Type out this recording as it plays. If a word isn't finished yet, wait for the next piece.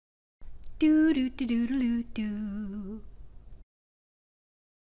Do do do do do do.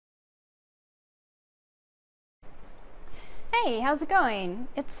 Hey, how's it going?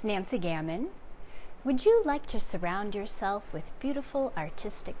 It's Nancy Gamon. Would you like to surround yourself with beautiful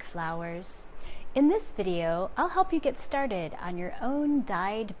artistic flowers? In this video, I'll help you get started on your own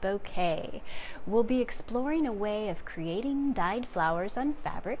dyed bouquet. We'll be exploring a way of creating dyed flowers on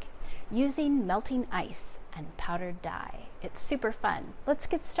fabric using melting ice and powdered dye. It's super fun. Let's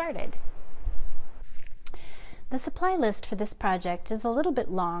get started. The supply list for this project is a little bit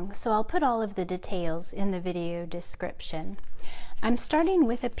long, so I'll put all of the details in the video description. I'm starting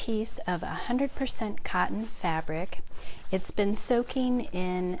with a piece of 100% cotton fabric. It's been soaking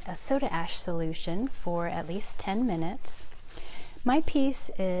in a soda ash solution for at least 10 minutes. My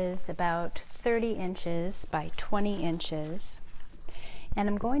piece is about 30 inches by 20 inches, and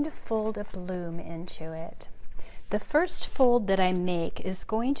I'm going to fold a bloom into it. The first fold that I make is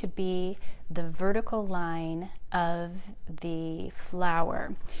going to be the vertical line of the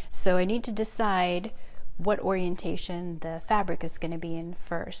flower. So I need to decide what orientation the fabric is going to be in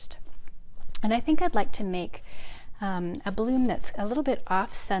first. And I think I'd like to make a bloom that's a little bit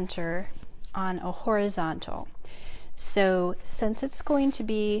off center on a horizontal. So since it's going to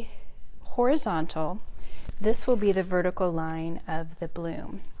be horizontal, this will be the vertical line of the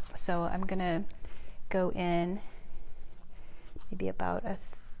bloom. So I'm going to go in maybe about a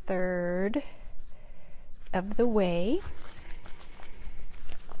third of the way.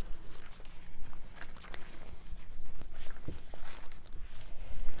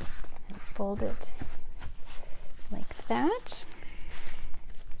 And fold it like that.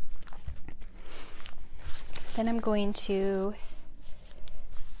 Then I'm going to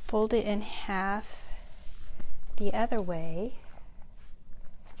fold it in half the other way.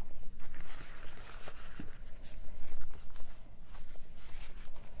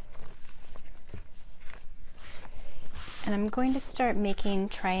 And I'm going to start making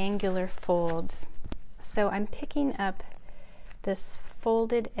triangular folds. So I'm picking up this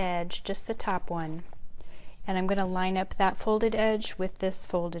folded edge, just the top one, and I'm going to line up that folded edge with this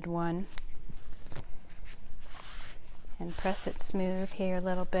folded one and press it smooth here a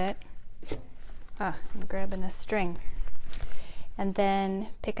little bit. I'm grabbing a string. And then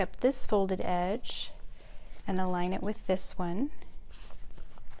pick up this folded edge and align it with this one.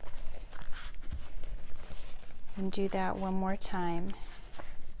 And do that one more time.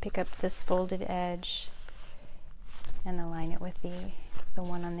 Pick up this folded edge and align it with the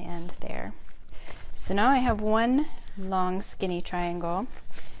one on the end there. So now I have one long skinny triangle,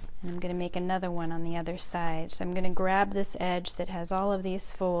 and I'm going to make another one on the other side. So I'm going to grab this edge that has all of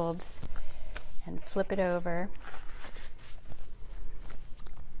these folds and flip it over.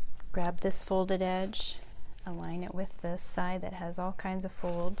 Grab this folded edge, align it with this side that has all kinds of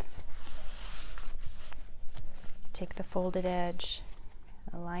folds. Take the folded edge,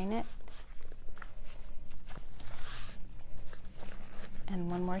 align it, and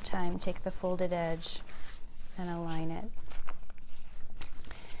one more time take the folded edge and align it.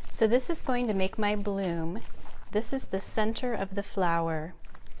 So this is going to make my bloom. This is the center of the flower,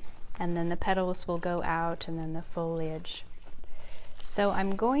 and then the petals will go out and then the foliage. So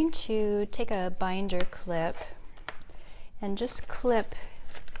I'm going to take a binder clip and just clip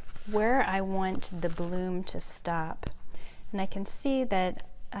where I want the bloom to stop. And I can see that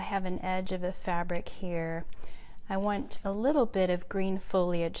I have an edge of the fabric here. I want a little bit of green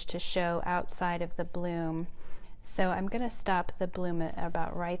foliage to show outside of the bloom. So I'm going to stop the bloom at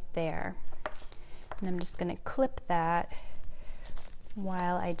about right there. And I'm just going to clip that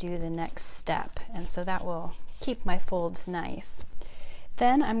while I do the next step. And so that will keep my folds nice.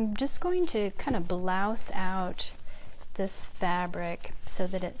 Then I'm just going to kind of blouse out this fabric so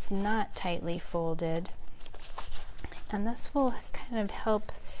that it's not tightly folded, and this will kind of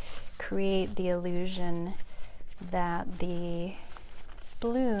help create the illusion that the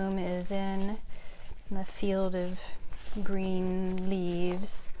bloom is in the field of green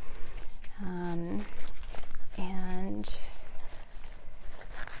leaves, and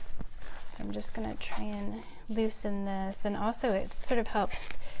so I'm just going to try and loosen this, and also it sort of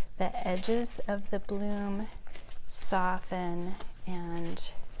helps the edges of the bloom soften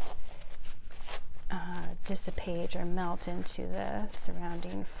and dissipate or melt into the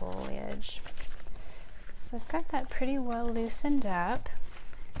surrounding foliage. So I've got that pretty well loosened up,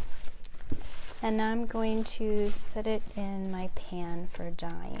 and now I'm going to set it in my pan for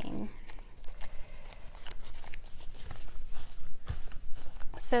dyeing.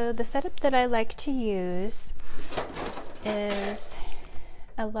 So the setup that I like to use is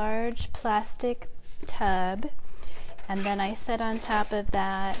a large plastic tub, and then I set on top of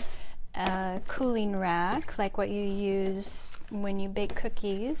that a cooling rack like what you use when you bake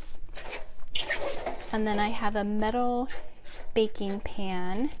cookies. And then I have a metal baking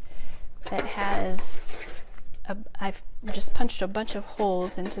pan that has, I've just punched a bunch of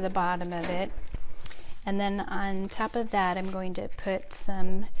holes into the bottom of it. And then on top of that, I'm going to put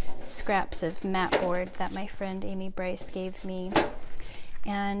some scraps of mat board that my friend Amy Bryce gave me.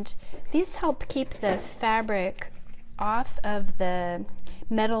 And these help keep the fabric off of the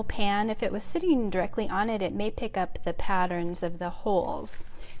metal pan. If it was sitting directly on it, it may pick up the patterns of the holes,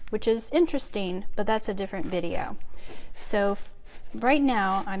 which is interesting, but that's a different video. So right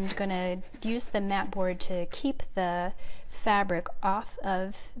now I'm going to use the mat board to keep the fabric off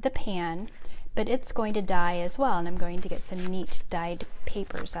of the pan, but it's going to dye as well, and I'm going to get some neat dyed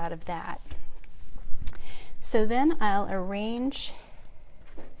papers out of that. So then I'll arrange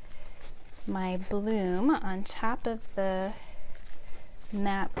my bloom on top of the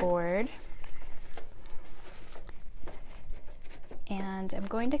mat board, and I'm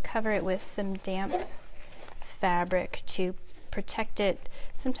going to cover it with some damp fabric to protect it.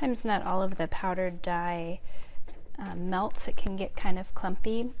 Sometimes not all of the powdered dye melts. It can get kind of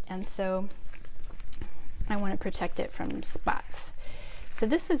clumpy, and so I want to protect it from spots. So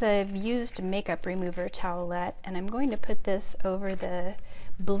this is a used makeup remover towelette, and I'm going to put this over the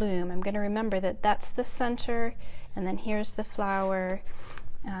bloom. I'm going to remember that that's the center, and then here's the flower,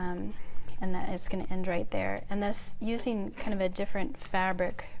 and that is going to end right there. And this, using kind of a different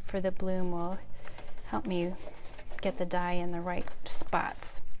fabric for the bloom, will help me get the dye in the right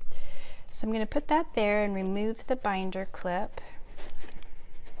spots. So I'm going to put that there and remove the binder clip.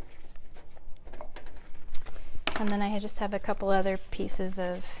 And then I just have a couple other pieces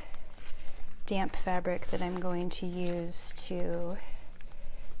of damp fabric that I'm going to use to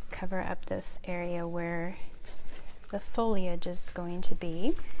cover up this area where the foliage is going to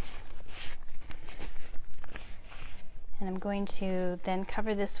be. And I'm going to then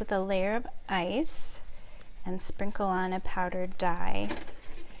cover this with a layer of ice and sprinkle on a powdered dye.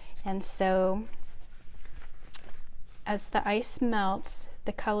 And so as the ice melts,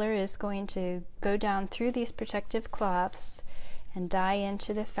 the color is going to go down through these protective cloths and dye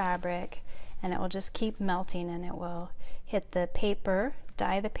into the fabric, and it will just keep melting, and it will hit the paper,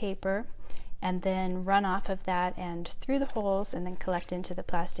 dye the paper, and then run off of that and through the holes and then collect into the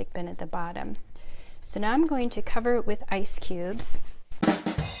plastic bin at the bottom. So now I'm going to cover it with ice cubes.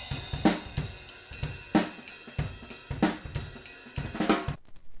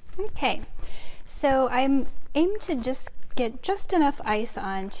 Okay, so I'm aiming to just get just enough ice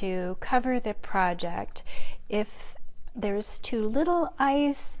on to cover the project. If there's too little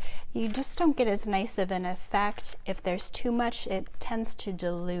ice, you just don't get as nice of an effect. If there's too much, it tends to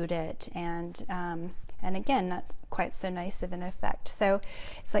dilute it, and again, not quite so nice of an effect. So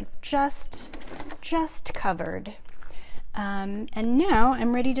it's like just covered. And now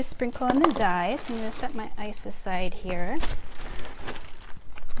I'm ready to sprinkle on the dye. So I'm going to set my ice aside here.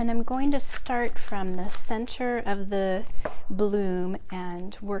 And I'm going to start from the center of the bloom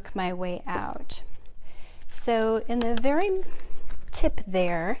and work my way out. So in the very tip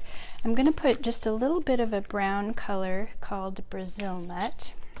there, I'm going to put just a little bit of a brown color called Brazil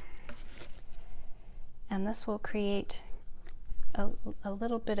nut. And this will create a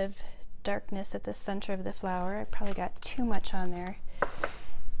little bit of darkness at the center of the flower. I probably got too much on there.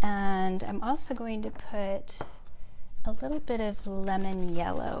 And I'm also going to put a little bit of lemon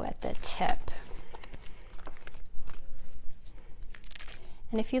yellow at the tip.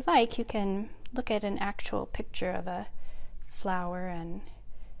 And if you like, you can look at an actual picture of a flower and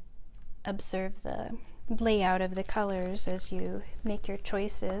observe the layout of the colors as you make your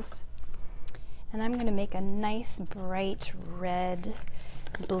choices. And I'm going to make a nice bright red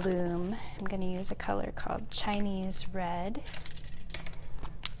bloom. I'm going to use a color called Chinese red.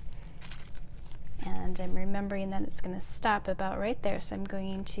 And I'm remembering that it's going to stop about right there, so I'm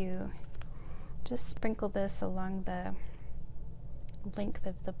going to just sprinkle this along the length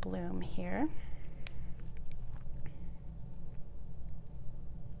of the bloom here.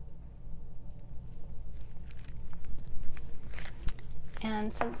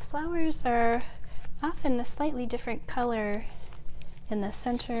 And since flowers are often a slightly different color in the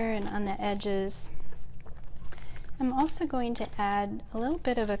center and on the edges, I'm also going to add a little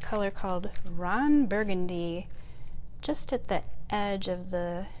bit of a color called Ron Burgundy just at the edge of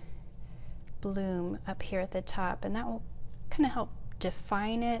the bloom up here at the top, and that will kind of help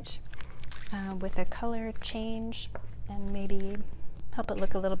define it with a color change and maybe help it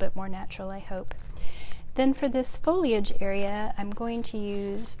look a little bit more natural, I hope. Then for this foliage area, I'm going to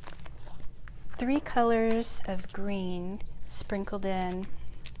use 3 colors of green sprinkled in